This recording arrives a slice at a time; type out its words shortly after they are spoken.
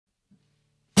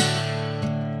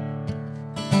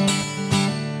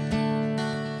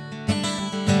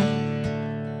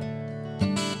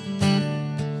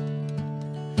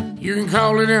You can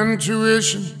call it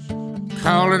intuition,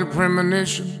 call it a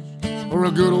premonition, or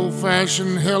a good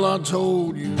old-fashioned hell I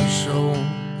told you so.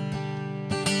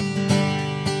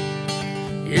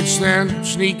 It's that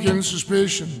sneaking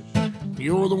suspicion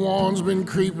you're the one's been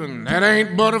creeping, that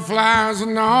ain't butterflies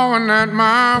and gnawing at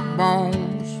my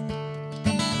bones.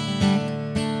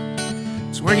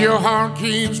 It's when your heart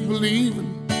keeps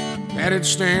believing that it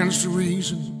stands to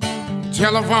reason the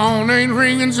telephone ain't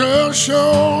ringing so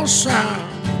sure sound.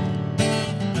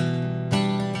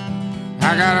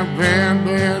 I got a bad,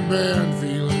 bad, bad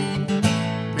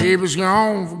feeling baby's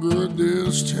gone for good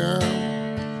this time.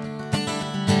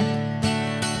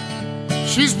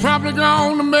 She's probably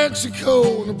gone to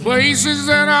Mexico, the places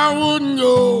that I wouldn't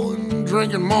go, and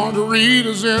drinking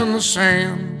margaritas in the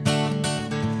sand.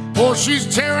 Or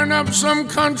she's tearing up some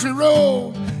country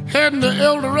road, heading to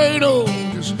El Dorado,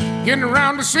 just getting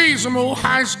around to see some old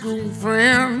high school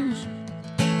friends.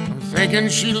 I'm thinking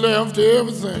she left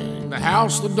everything, the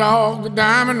house, the dog, the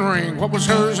diamond ring. What was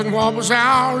hers and what was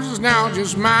ours is now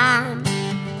just mine.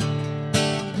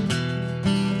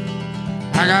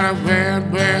 I got a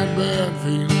bad, bad, bad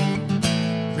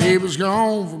feeling baby's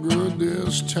gone for good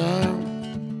this time.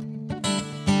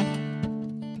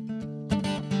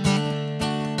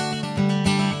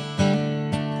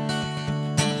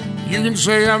 You can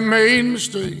say I've made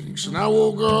mistakes and I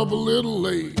woke up a little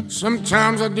late.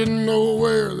 Sometimes I didn't know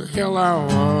where the hell I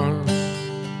was.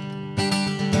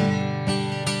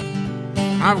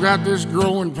 I've got this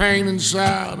growing pain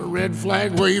inside, a red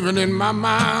flag waving in my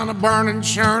mind, a burning,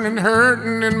 churning,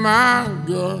 hurting in my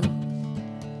gut.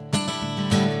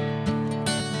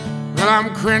 Well,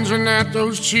 I'm cringing at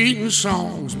those cheating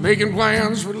songs, making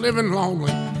plans for living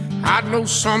lonely. I'd know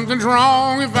something's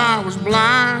wrong if I was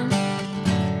blind.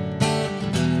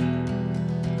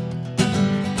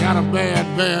 Got a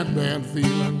bad, bad, bad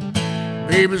feeling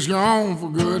baby's gone for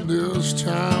good this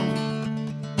time.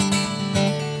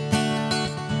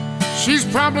 She's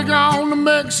probably gone to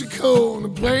Mexico, the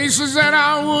places that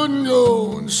I wouldn't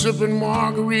go, and sipping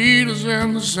margaritas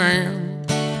in the sand.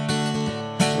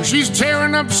 Or she's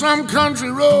tearing up some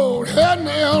country road, heading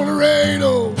to El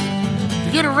Dorado to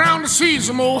get around to see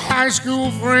some old high school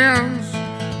friends.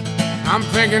 I'm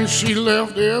thinking she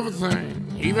left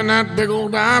everything, even that big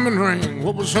old diamond ring.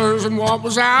 What was hers and what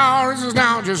was ours is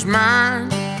now just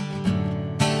mine.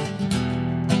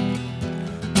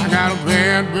 I got a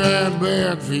bad, bad,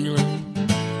 bad feeling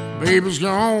baby's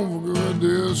gone for good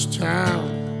this time.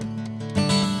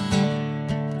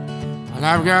 And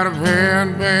I've got a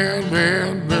bad, bad,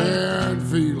 bad, bad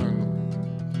feeling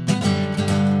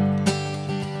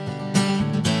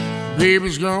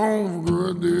baby's gone for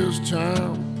good this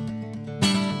time.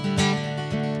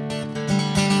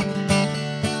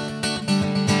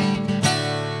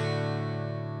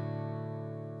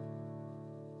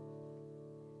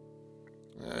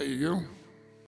 There you go.